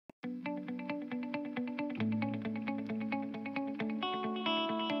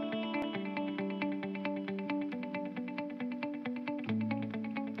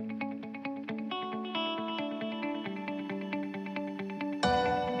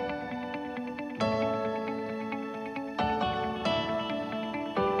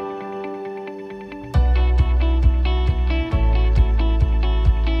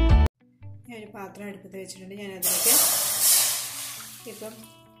അടുപ്പത്ത് വെച്ചിട്ടുണ്ട്. ഞാൻ അതിലേക്ക് ഇപ്പം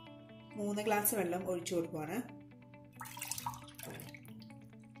 3 ഗ്ലാസ് വെള്ളം ഒഴിച്ചു കൊടുക്കുകയാണ്.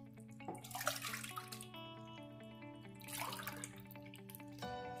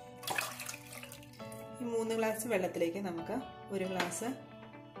 ഈ 3 ഗ്ലാസ് വെള്ളത്തിലേക്ക് നമുക്ക് 1 ഗ്ലാസ്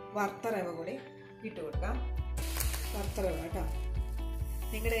വറുത്ത റവ കൂടി ഇട്ട് കൊടുക്കാം. വറുത്ത റവ കേട്ടോ.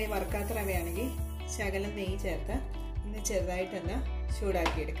 നിങ്ങളുടെ ഈ വറുക്കാത്ത റവയാണെങ്കിൽ ശകലം നെയ്യ് ചേർത്ത് ഒന്ന് ചെറുതായിട്ടൊന്ന്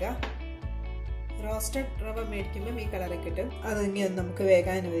ചൂടാക്കിയെടുക്കുക. റോസ്റ്റഡ് റവ മേടിക്കുമ്പം ഈ കളറിൽ കിട്ടും. അതിനി ഒന്ന് നമുക്ക്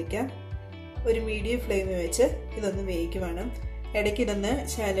വേഗം അനുവദിക്കാം. ഒരു മീഡിയം ഫ്ലെയിമിൽ വെച്ച് ഇതൊന്ന് വേവിക്കുവാണ്. ഇടയ്ക്ക് ഇതൊന്ന്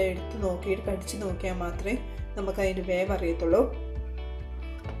ശാല എടുത്ത് നോക്കിയിട്ട് കടിച്ച് നോക്കിയാൽ മാത്രമേ നമുക്ക് അതിൻ്റെ വേവ് അറിയത്തുള്ളൂ.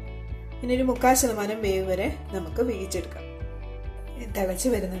 ഇനി ഒരു 3/4% വേവ് വരെ നമുക്ക് വേവിച്ചെടുക്കാം. തിളച്ച്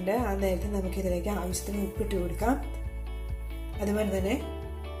വരുന്നുണ്ട്. ആ നേരത്തെ നമുക്കിതിലേക്ക് ആവശ്യത്തിന് ഉപ്പിട്ട് കൊടുക്കാം. അതുപോലെ തന്നെ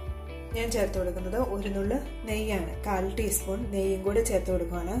ഞാൻ ചേർത്ത് കൊടുക്കുന്നത് 1 നുള്ള് നെയ്യാണ്. 1/4 ടീസ്പൂൺ നെയ്യും കൂടെ ചേർത്ത്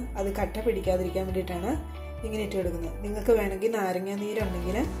കൊടുക്കുകയാണ്. അത് കട്ട പിടിക്കാതിരിക്കാൻ വേണ്ടിയിട്ടാണ് ഇങ്ങനെ ഇട്ട് കൊടുക്കുന്നത്. നിങ്ങൾക്ക് വേണമെങ്കിൽ നാരങ്ങ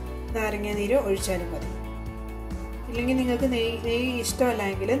നീരുണ്ടെങ്കിൽ നാരങ്ങ നീര് ഒഴിച്ചാലും മതി. ഇല്ലെങ്കിൽ നിങ്ങൾക്ക് നെയ്യ്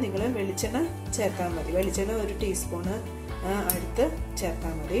ഇഷ്ടമല്ലെങ്കിൽ നിങ്ങൾ വെളിച്ചെണ്ണ ചേർത്താൽ മതി. വെളിച്ചെണ്ണ 1 ടീസ്പൂണ് അടുത്ത്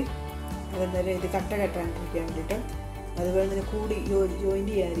ചേർത്താൽ മതി. അതെന്തായാലും ഇത് കട്ട കെട്ടാണ്ടിരിക്കാൻ വേണ്ടിയിട്ടും അതുപോലെ തന്നെ കൂടി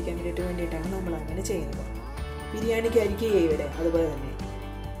ജോയിൻറ്റ് ചെയ്യാതിരിക്കാൻ വേണ്ടിയിട്ടാണ് നമ്മൾ അങ്ങനെ ചെയ്യുന്നത്. ബിരിയാണിക്ക് അരിക്കുക ഇവിടെ അതുപോലെ തന്നെ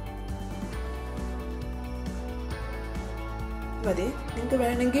മതി. നിങ്ങൾക്ക്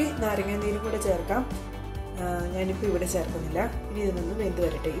വേണമെങ്കിൽ നാരങ്ങ നീരും കൂടെ ചേർക്കാം. ഞാനിപ്പോൾ ഇവിടെ ചേർക്കുന്നില്ല. ഇനി ഇതൊന്ന് വെന്ത്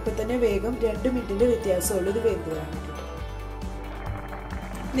വരട്ടെ. ഇപ്പം തന്നെ വേഗം 2 മിനിറ്റിൻ്റെ വ്യത്യാസമുള്ളൂ ഇത് വെന്ത് വരാൻ വേണ്ടിയിട്ട്.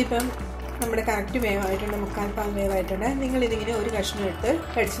 ഇതിപ്പം നമ്മുടെ കറക്റ്റ് വേവായിട്ടുണ്ട്. 3/4 പാൻ വേവായിട്ടുണ്ട്. നിങ്ങളിതിങ്ങനെ ഒരു കഷ്ണം എടുത്ത്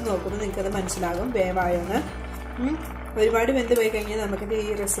കടിച്ച് നോക്കുമ്പോൾ നിങ്ങൾക്കത് മനസ്സിലാകും വേവായോന്ന്. ഒരുപാട് വെന്ത് പോയി കഴിഞ്ഞാൽ നമുക്കിത് ഈ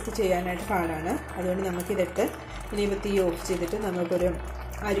റെസിപ്പി ചെയ്യാനായിട്ട് പാടാണ്. അതുകൊണ്ട് നമുക്കിതെടുത്ത് ഇനിയിപ്പോൾ തീ ഓഫ് ചെയ്തിട്ട് നമുക്കൊരു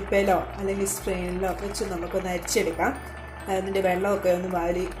അരിപ്പയിലോ അല്ലെങ്കിൽ സ്ട്രെയിനിലോ വെച്ച് നമുക്കൊന്ന് അരിച്ചെടുക്കാം. അതിൻ്റെ വെള്ളമൊക്കെ ഒന്ന്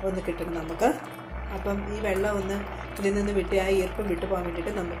വാരി ഒന്ന് കിട്ടണം നമുക്ക്. അപ്പം ഈ വെള്ളം ഒന്ന് ഇതിൽ നിന്ന് വിട്ട് ആ ഈർപ്പം വിട്ട് പോകാൻ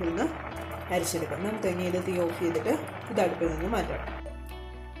വേണ്ടിയിട്ട് നമുക്കൊന്ന് അരിച്ചെടുക്കാം. നമുക്ക് ഇനി ഇത് തീ ഓഫ് ചെയ്തിട്ട് ഇത് അടുപ്പിൽ നിന്ന് മാറ്റാം.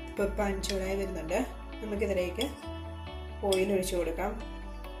 ഇപ്പോൾ പാൻ ചൂടായി വരുന്നുണ്ട്. നമുക്കിതിലേക്ക് ഓയിൽ ഒഴിച്ചു കൊടുക്കാം.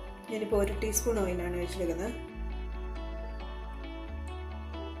 ഞാനിപ്പോൾ 1 ടീസ്പൂൺ ഓയിലാണ് ഒഴിച്ചെടുക്കുന്നത്.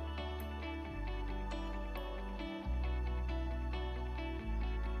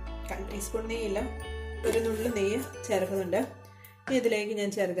 ടീസ്പൂൺ നെയ്യില്ല, 1 നുള്ളു നെയ്യ് ചേർക്കുന്നുണ്ട്. ഇതിലേക്ക് ഞാൻ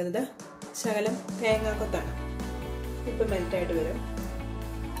ചേർക്കുന്നത് ശകലം തേങ്ങാക്കൊത്താണ്. ഇപ്പം മെൽറ്റായിട്ട് വരും.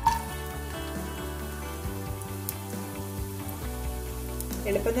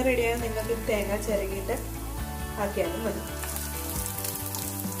 എളുപ്പം റെഡിയാകാൻ നിങ്ങൾക്ക് തേങ്ങ ചിരകിയിട്ട് ആക്കിയാലും മതി.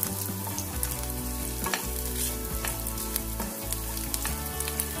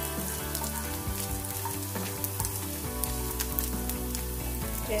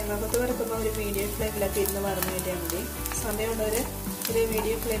 തേങ്ങാക്കൊത്ത് വറുക്കുമ്പോൾ ഒരു മീഡിയം ഫ്ലെയിമിലൊക്കെ ഇരുന്ന് വറന്ന് കിട്ടിയാൽ മതി. സമയമുള്ളവർ ഒരു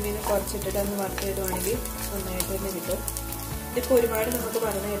മീഡിയം ഫ്ലെയിമിൽ നിന്ന് കുറച്ചിട്ടിട്ട് ഒന്ന് വറുത്ത് ഇടുവാണെങ്കിൽ നന്നായിട്ട് തന്നെ കിട്ടും. ഇതിപ്പോൾ ഒരുപാട് നമുക്ക്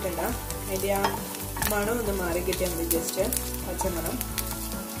വറന്ന് കിട്ടണ്ട. അതിൻ്റെ ആ മണം ഒന്ന് മാറി കിട്ടിയാൽ മതി. ജസ്റ്റ് പച്ചമണം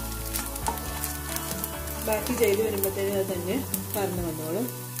ബാക്കി ചെയ്ത് വരുമ്പോഴത്തേനും അത് തന്നെ വറന്ന് വന്നോളും.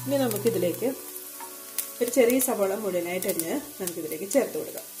 ഇനി നമുക്കിതിലേക്ക് ഒരു ചെറിയ സവോള മുഴുവനായിട്ട് അരിഞ്ഞ് നമുക്കിതിലേക്ക് ചേർത്ത്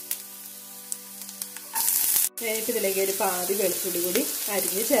കൊടുക്കാം. ഞാനിപ്പോൾ ഇതിലേക്ക് ഒരു പാതി വെളുത്തുള്ളി കൂടി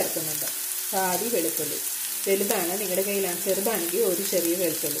അരിഞ്ഞ് ചേർക്കുന്നുണ്ട്. പാതി വെളുത്തുള്ളി വലുതാണ്, നിങ്ങളുടെ കയ്യിലാണ്. ചെറുതാണെങ്കിൽ ഒരു ചെറിയ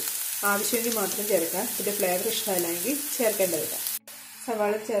വെളുത്തുള്ളി ആവശ്യമെങ്കിൽ മാത്രം ചേർക്കാം. ഇതിൻ്റെ ഫ്ലേവർ ഇഷ്ടമല്ലെങ്കിൽ ചേർക്കേണ്ടതില്ല.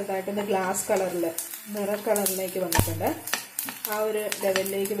 സവാള ചെറുതായിട്ടൊന്ന് ഗ്ലാസ് കളറിൽ നിറ കളറിലേക്ക് വന്നിട്ടുണ്ട്. ആ ഒരു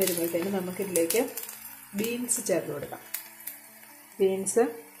ലെവലിലേക്ക് വരുമ്പോഴത്തേനും നമുക്കിതിലേക്ക് ബീൻസ് ചേർത്ത് കൊടുക്കാം. ബീൻസ്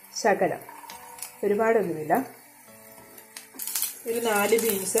ശകലം, ഒരുപാടൊന്നുമില്ല. ഒരു 4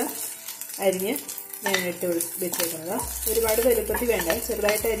 ബീൻസ് അരിഞ്ഞ് ഞാൻ ഇട്ട് വെച്ചേക്കുന്നത്. ഒരുപാട് വലുപ്പത്തിൽ വേണ്ട,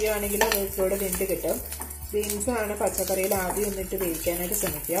 ചെറുതായിട്ട് അരിയുവാണെങ്കിൽ വെളുത്തോടെ വെന്ത് കിട്ടും. ബീൻസാണ് പച്ചക്കറിയിൽ ആദ്യം ഒന്നിട്ട് വേവിക്കാനായിട്ട്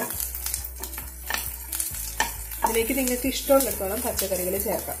ശ്രമിക്കുക. ഇതിലേക്ക് നിങ്ങൾക്ക് ഇഷ്ടമുള്ളിടത്തോളം പച്ചക്കറികൾ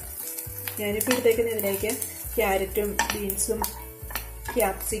ചേർക്കാം. ഞാനിപ്പോൾ എടുത്തേക്കുന്നത് ഇതിലേക്ക് ക്യാരറ്റും ബീൻസും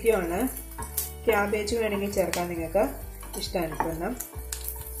ക്യാപ്സിക്കുമാണ്. ക്യാബേജ് വേണമെങ്കിൽ ചേർക്കാം നിങ്ങൾക്ക് ഇഷ്ടാനുസരണം.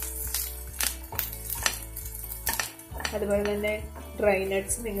 അതുപോലെ തന്നെ ഡ്രൈ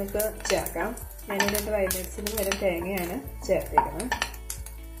നട്ട്സ് നിങ്ങൾക്ക് ചേർക്കാം. ഞാനിവിടെ ഡ്രൈ നട്ട്സിന് വരും തേങ്ങയാണ് ചേർത്തേക്കുന്നത്.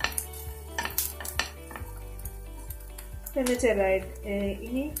 പിന്നെ ചെറുതായിട്ട്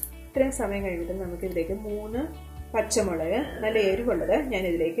ഇനി ഇത്രയും സമയം കഴിഞ്ഞിട്ട് നമുക്കിതിലേക്ക് 3 പച്ചമുളക് നല്ല എരിവുള്ളത്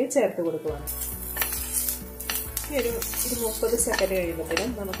ഞാനിതിലേക്ക് ചേർത്ത് കൊടുക്കുകയാണ്. ഈ ഒരു 30 സെക്കൻഡ്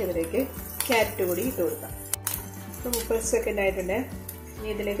കഴിയുമ്പോഴത്തേനും നമുക്കിതിലേക്ക് ക്യാരറ്റ് കൂടി ഇട്ട് കൊടുക്കാം. ഇപ്പോൾ 30 സെക്കൻഡ് ആയിട്ടുണ്ട്. ഇനി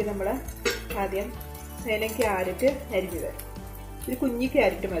ഇതിലേക്ക് നമ്മൾ ആദ്യം ക്യാരറ്റ് അരിഞ്ഞത്, ഒരു കുഞ്ഞി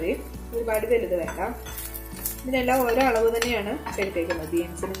ക്യാരറ്റ് മതി, ഒരുപാട് വലുത് വേണ്ട. ഇതിനെല്ലാം ഓരോ അളവ് തന്നെയാണ് എടുത്തേക്കുന്നത്,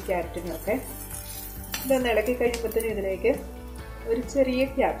 ബീൻസിനും ക്യാരറ്റിനും ഒക്കെ. ഇതൊന്ന് ഇളക്കി കഴിയുമ്പോഴത്തേനും ഇതിലേക്ക് ഒരു ചെറിയ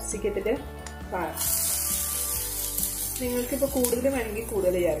ക്യാപ്സിക്കത്തിൽ നിങ്ങൾക്കിപ്പോൾ കൂടുതൽ വേണമെങ്കിൽ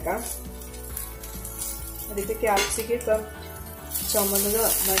കൂടുതൽ ചേർക്കാം. അതിപ്പോൾ ക്യാപ്സിക്കം ഇപ്പം ചുമന്നതോ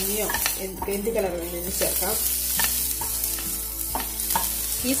മഞ്ഞയോ എന്ത് കളർ വേണമെങ്കിലും ചേർക്കാം.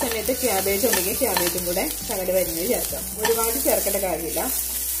 ഈ സമയത്ത് ക്യാബേജ് ഉണ്ടെങ്കിൽ ക്യാബേജും കൂടെ ശകലം അരിഞ്ഞത് ചേർക്കാം. ഒരുപാട് ചേർക്കേണ്ട കാര്യമില്ല,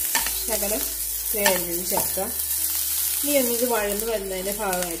 ശകലം അരിഞ്ഞത് ചേർക്കാം. ഇനി ഒന്നത് വഴന്ന് വരുന്നതിൻ്റെ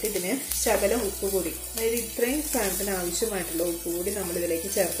ഭാഗമായിട്ട് ഇതിന് ശകലം ഉപ്പ് കൂടി, അതായത് ഇത്രയും സാധനത്തിന് ആവശ്യമായിട്ടുള്ള ഉപ്പ് കൂടി നമ്മളിതിലേക്ക്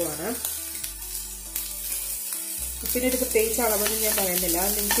ചേർക്കുവാണ്. ഉപ്പിനൊരു പ്രത്യേകിച്ച് അളവൊന്നും ഞാൻ പറയുന്നില്ല.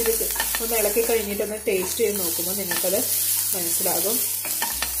 നിങ്ങൾക്കിത് ഒന്ന് ഇളക്കി കഴിഞ്ഞിട്ടൊന്ന് ടേസ്റ്റ് ചെയ്ത് നോക്കുമ്പോൾ നിങ്ങൾക്കത് മനസ്സിലാകും.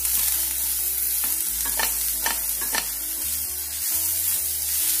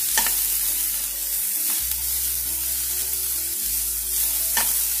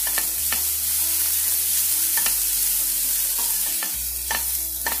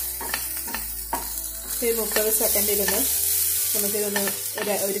 ഒരു 30 സെക്കൻഡ് ഇരുന്ന് നമുക്കിതൊന്ന്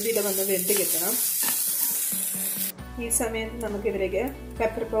ഒരു വിധം ഒന്ന് വെന്ത് കിട്ടണം. ഈ സമയത്ത് നമുക്കിതിലേക്ക്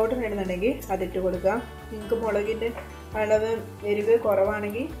പെപ്പർ പൗഡർ ഇടുന്നുണ്ടെങ്കിൽ അതിട്ട് കൊടുക്കാം. നിങ്ങൾക്ക് മുളകിൻ്റെ അളവ് എരിവ്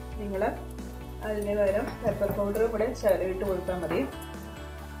കുറവാണെങ്കിൽ നിങ്ങൾ അതിന് പകരം പെപ്പർ പൗഡറും കൂടെ ഇട്ട് കൊടുത്താൽ മതി.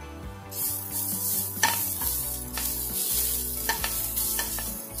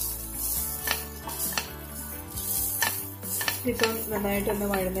 ഇപ്പം നന്നായിട്ടൊന്ന്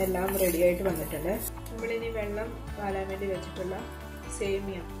വഴന്നെല്ലാം റെഡിയായിട്ട് വന്നിട്ടുണ്ട്. നമ്മളിനി വെള്ളം പാലാൻ വേണ്ടി വെച്ചിട്ടുള്ള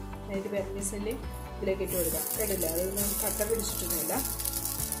സേമിയ, അതായത് വെർമിസെല്ലി ഇതിലേക്ക് ഇട്ട് കൊടുക്കാം. ഇടില്ല, അതൊന്നും കട്ട പിടിച്ചിട്ടൊന്നുമില്ല.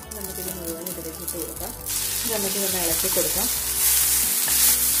 നമുക്കിത് മുഴുവൻ ഇതിലേക്ക് ഇട്ട് കൊടുക്കാം. നമുക്കിതൊന്ന് ഇളക്കി കൊടുക്കാം.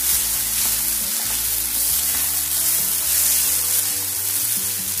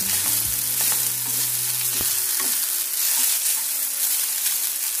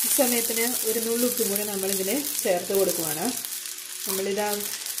 ഈ സമയത്തിന് ഒരു നുള്ളുപ്പും കൂടെ നമ്മളിതിൽ ചേർത്ത് കൊടുക്കുവാണ്.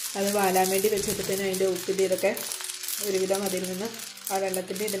 അത് വാലാൻ വേണ്ടി വെച്ചപ്പോഴത്തേനും അതിൻ്റെ ഉപ്പിൻ്റെ ഇതൊക്കെ ഒരുവിധം അതിൽ നിന്ന് ആ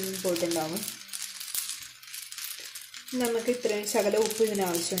വെള്ളത്തിൻ്റെ ഇതിൽ നിന്ന് പോയിട്ടുണ്ടാവും. നമുക്ക് ഇത്രയും ശകലം ഉപ്പ് ഇതിന്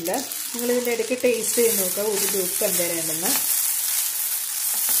ആവശ്യമുണ്ട്. നിങ്ങളിതിൻ്റെ ഇടയ്ക്ക് ടേസ്റ്റ് ചെയ്ത് നോക്കുക ഉപ്പ് എന്തേലും ഉണ്ടെന്ന്.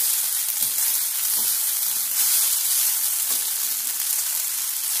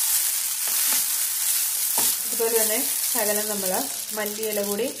 അതുപോലെ തന്നെ ശകലം നമ്മൾ മല്ലിയില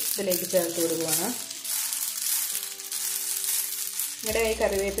കൂടി ഇതിലേക്ക് ചേർത്ത് കൊടുക്കുകയാണ്. നിങ്ങളുടെ ഈ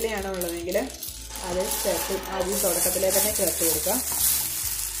കറിവേപ്പിലയാണോ ഉള്ളതെങ്കിൽ അത് ചേർത്ത് ആദ്യം തുടക്കത്തിലേ തന്നെ ചേർത്ത് കൊടുക്കുക.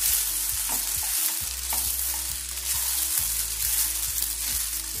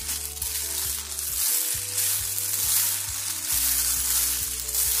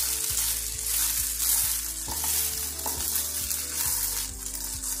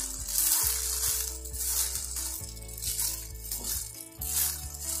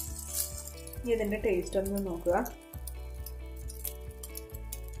 ഇതിൻ്റെ ടേസ്റ്റ് ഒന്ന് നോക്കുക.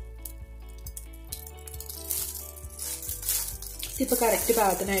 ഇപ്പോൾ കറക്റ്റ്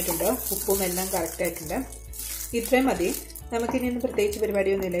പാകത്തിനായിട്ടുണ്ട്. ഉപ്പും എല്ലാം കറക്റ്റ് ആയിട്ടുണ്ട്. ഇത്രയും മതി. നമുക്കിനി ഒന്നും പ്രത്യേകിച്ച്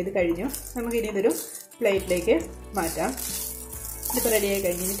പരിപാടിയൊന്നുമില്ല. ഇത് കഴിഞ്ഞു. നമുക്കിനി ഇതൊരു പ്ലേറ്റിലേക്ക് മാറ്റാം. ഇതിപ്പോൾ റെഡിയായി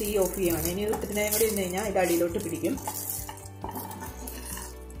കഴിഞ്ഞ് ഇനി തീ ഓഫ് ചെയ്യുകയാണ്. ഇനി ഇതിനേയും കൂടി ഇരുന്ന് കഴിഞ്ഞാൽ ഇത് അടിയിലോട്ട് പിടിക്കും.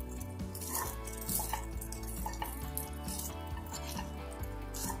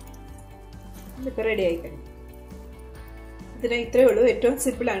 ഇതിപ്പോൾ റെഡി ആയി കഴിഞ്ഞു. ഇതിന് ഇത്രയേ ഉള്ളൂ. ഏറ്റവും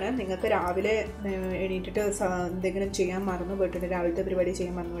സിമ്പിളാണ്. നിങ്ങൾക്ക് രാവിലെ എണീറ്റിട്ട് എന്തെങ്കിലും ചെയ്യാൻ മറന്നു പോയിട്ടുണ്ടെങ്കിൽ, രാവിലത്തെ പരിപാടി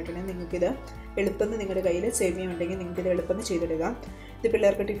ചെയ്യാൻ മറന്നു പോയിട്ടുണ്ടെങ്കിൽ നിങ്ങൾക്കിത് എളുപ്പം നിങ്ങളുടെ കയ്യിൽ സേമിയ ഉണ്ടെങ്കിൽ നിങ്ങൾക്കിത് എളുപ്പം ചെയ്തിടുക. ഇത്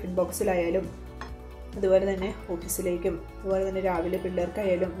പിള്ളേർക്ക് ടിഫിൻ ബോക്സിലായാലും അതുപോലെ തന്നെ ഓഫീസിലേക്കും അതുപോലെ തന്നെ രാവിലെ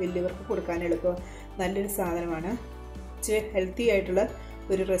പിള്ളേർക്കായാലും വലിയവർക്ക് കൊടുക്കാൻ എളുപ്പം നല്ലൊരു സാധനമാണ്. ഇച്ചിരി ഹെൽത്തി ആയിട്ടുള്ള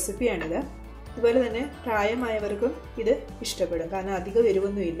ഒരു റെസിപ്പിയാണിത്. അതുപോലെ തന്നെ പ്രായമായവർക്കും ഇത് ഇഷ്ടപ്പെടും. കാരണം അധികം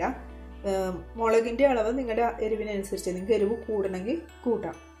എരിവൊന്നുമില്ല. മുളകിൻ്റെ അളവ് നിങ്ങളുടെ എരിവിനനുസരിച്ച് നിങ്ങൾക്ക് എരിവ് കൂടണമെങ്കിൽ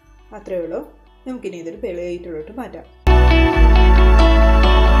കൂട്ടാം. അത്രയേ ഉള്ളൂ. നമുക്കിനി ഇതൊരു പ്ലേറ്റിലോട്ട് മാറ്റാം.